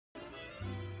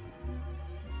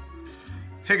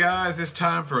Hey guys, it's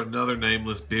time for another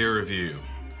Nameless beer review.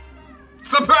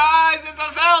 Surprise! It's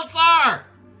a seltzer!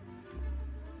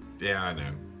 Yeah, I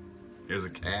know. Here's a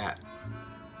cat.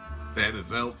 And a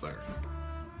seltzer.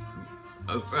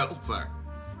 A seltzer.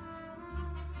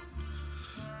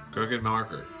 Crook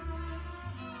marker.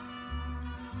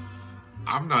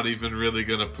 I'm not even really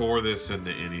gonna pour this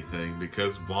into anything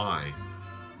because why?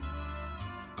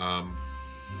 I'll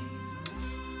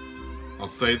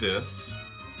say this.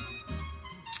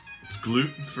 It's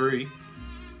gluten-free,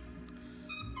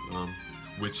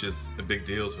 which is a big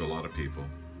deal to a lot of people.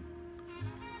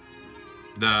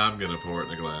 Nah, I'm gonna pour it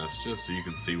in a glass just so you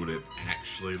can see what it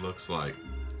actually looks like.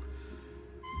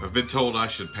 I've been told I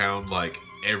should pound like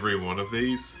every one of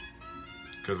these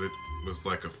because it was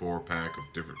like a 4-pack of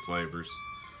different flavors.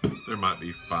 There might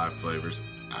be 5 flavors.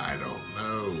 I don't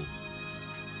know.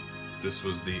 This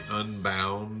was the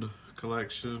Unbound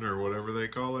collection or whatever they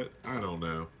call it. I don't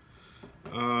know.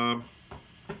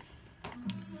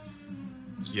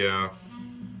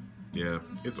 Yeah,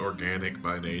 it's organic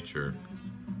by nature.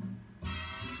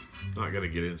 Not gonna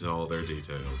get into all their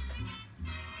details.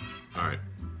 Alright,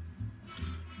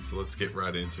 so let's get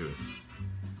right into it.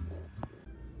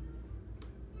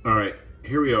 Alright,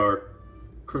 here we are,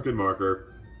 Crook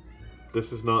marker.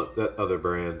 This is not that other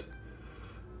brand,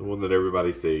 the one that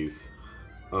everybody sees.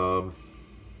 I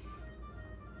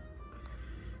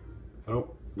don't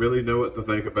really know what to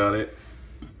think about it.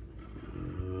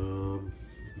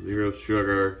 0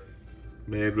 sugar,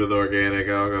 made with organic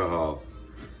alcohol.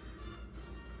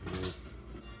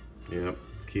 Yep,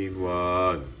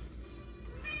 quinoa and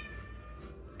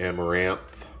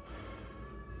amaranth.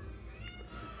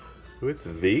 Ooh, it's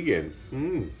vegan.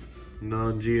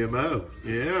 Non-GMO.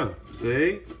 Yeah,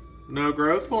 see? No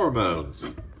growth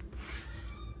hormones.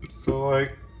 So,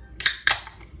 like,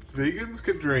 vegans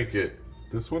can drink it.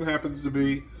 This one happens to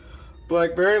be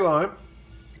blackberry lime.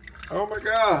 Oh my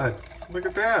god, look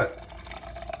at that.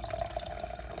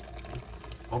 It's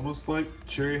almost like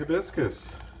cherry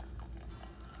hibiscus.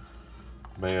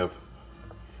 May have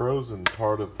frozen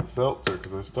part of the seltzer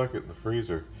because I stuck it in the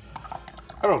freezer.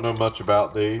 I don't know much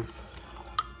about these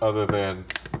other than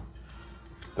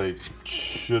they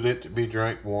shouldn't be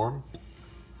drank warm.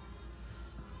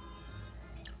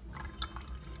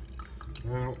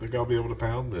 I don't think I'll be able to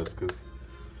pound this because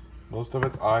most of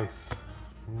it's ice.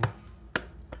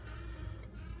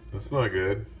 That's not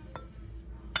good.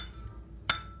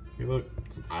 Hey, look,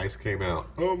 some ice came out.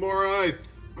 Oh, more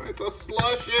ice. It's a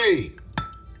slushie.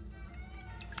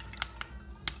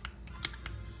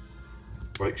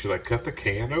 Like, should I cut the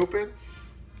can open?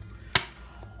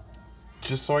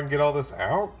 Just so I can get all this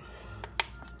out?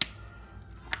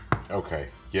 Okay,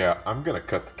 yeah, I'm gonna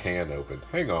cut the can open.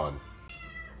 Hang on.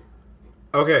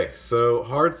 Okay, so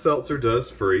hard seltzer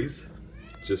does freeze,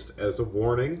 just as a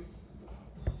warning.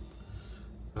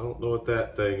 I don't know what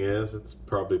that thing is. It's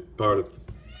probably part of the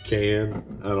can.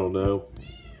 I don't know.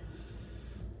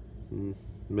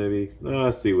 Maybe.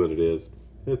 I see what it is.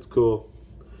 It's cool.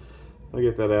 I'll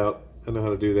get that out. I know how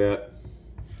to do that.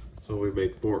 That's what we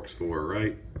made forks for,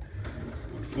 right?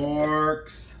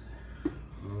 Forks.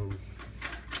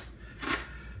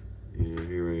 Yeah,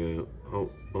 here we go.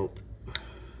 Oh.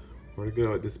 Where'd it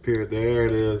go? It disappeared. There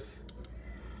it is.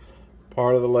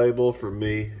 Part of the label for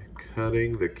me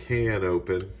cutting the can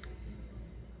open to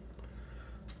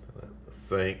the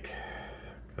sink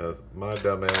because my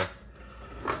dumbass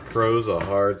froze a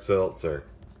hard seltzer.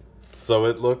 So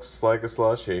it looks like a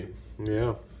slushie.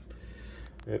 Yeah.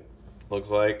 It looks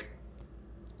like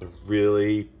a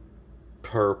really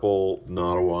purple,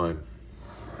 not a wine.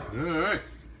 Alright.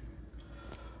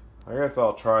 I guess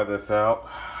I'll try this out.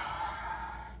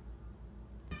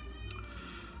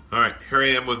 Alright, here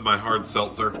I am with my hard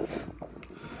seltzer.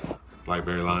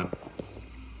 Blackberry lime.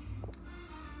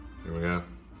 Here we go.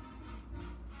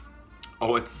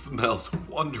 Oh, it smells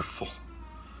wonderful.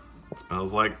 It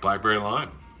smells like blackberry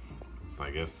lime.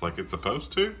 I guess like it's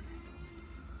supposed to.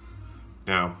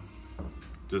 Now,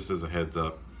 just as a heads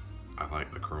up, I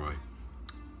like LaCroix.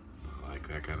 I like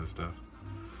that kind of stuff.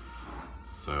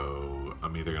 So,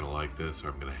 I'm either going to like this or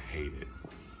I'm going to hate it.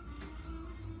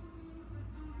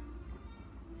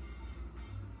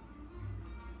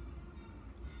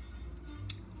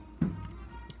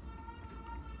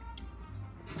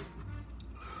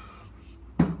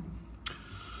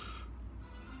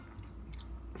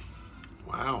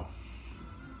 Wow.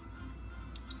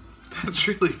 That's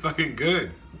really fucking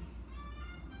good.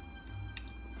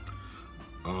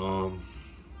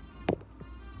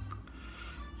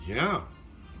 Yeah.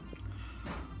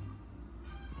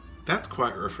 That's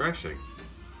quite refreshing.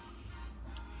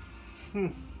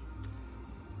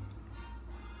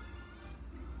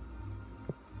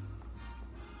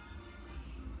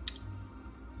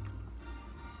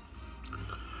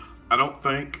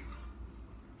 think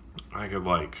I could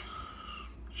like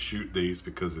shoot these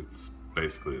because it's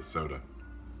basically a soda.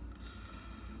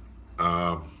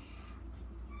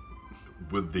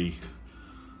 With the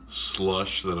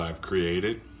slush that I've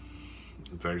created,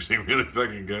 it's actually really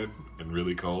fucking good and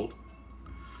really cold.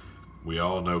 We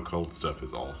all know cold stuff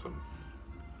is awesome.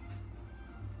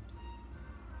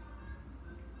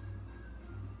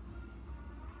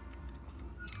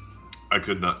 I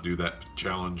could not do that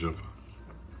challenge of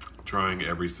trying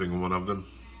every single one of them,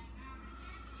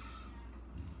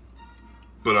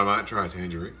 but I might try a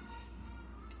tangerine.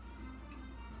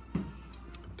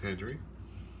 Tangerine.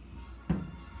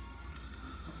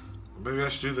 Maybe I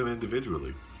should do them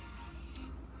individually.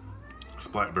 It's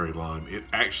blackberry lime. It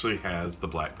actually has the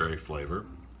blackberry flavor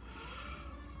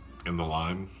and the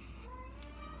lime.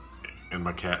 And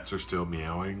my cats are still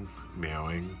meowing,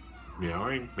 meowing,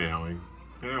 meowing, meowing,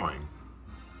 meowing.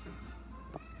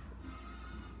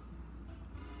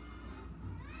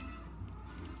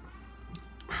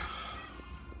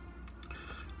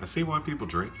 I see why people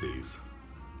drink these.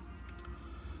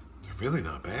 They're really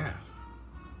not bad.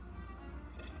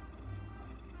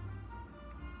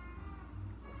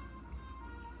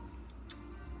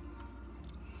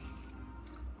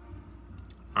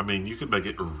 I mean, you could make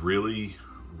it really,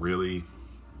 really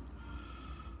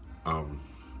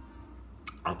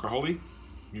alcohol-y.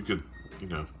 You could, you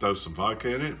know, throw some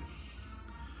vodka in it,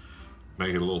 make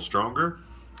it a little stronger,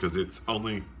 because it's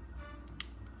only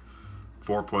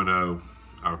 4.0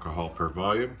 alcohol per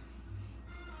volume.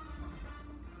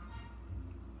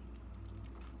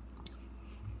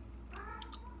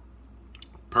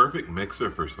 Perfect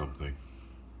mixer for something.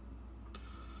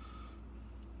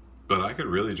 But I could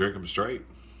really drink them straight.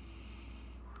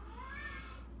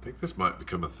 I think this might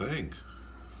become a thing.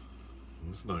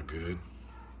 This is not good.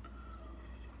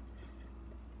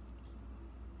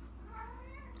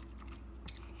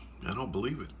 I don't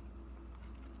believe it.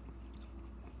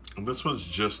 And this one's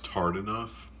just tart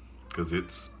enough because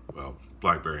it's, well,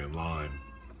 blackberry and lime.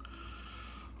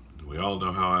 We all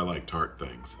know how I like tart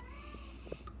things.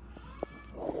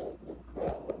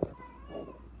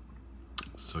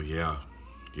 So yeah.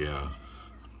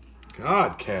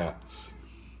 God, cats.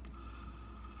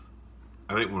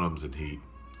 I think one of them's in heat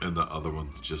and the other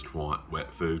ones just want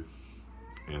wet food.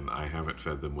 And I haven't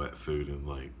fed them wet food in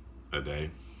like a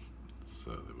day.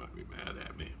 So they might be mad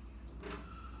at me.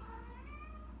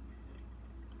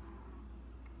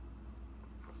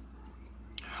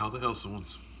 How the hell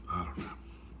someone's... I don't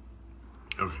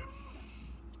know. Okay.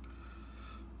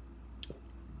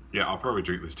 Yeah, I'll probably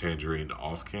drink this tangerine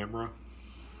off camera.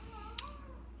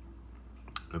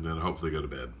 And then hopefully go to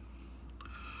bed.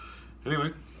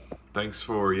 Anyway, thanks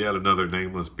for yet another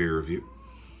Nameless beer review.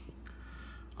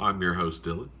 I'm your host,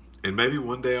 Dylan. And maybe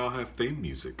one day I'll have theme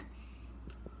music.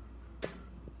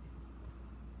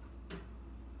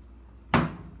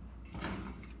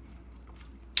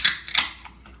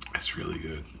 That's really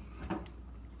good.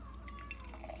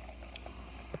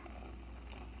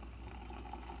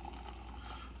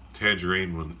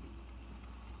 Tangerine, when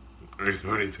I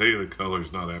already tell you the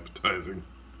color's not appetizing.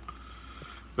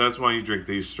 That's why you drink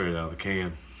these straight out of the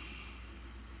can.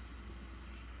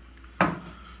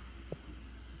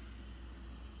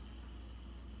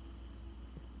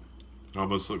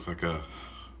 Almost looks like a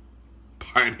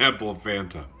pineapple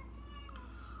Fanta.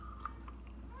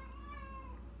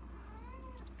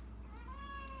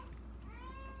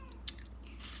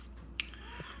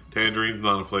 Tangerine's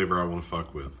not a flavor I want to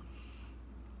fuck with.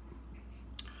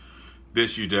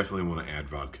 This you definitely want to add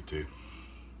vodka to.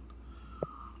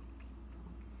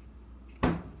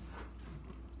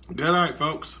 Good night,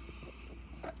 folks.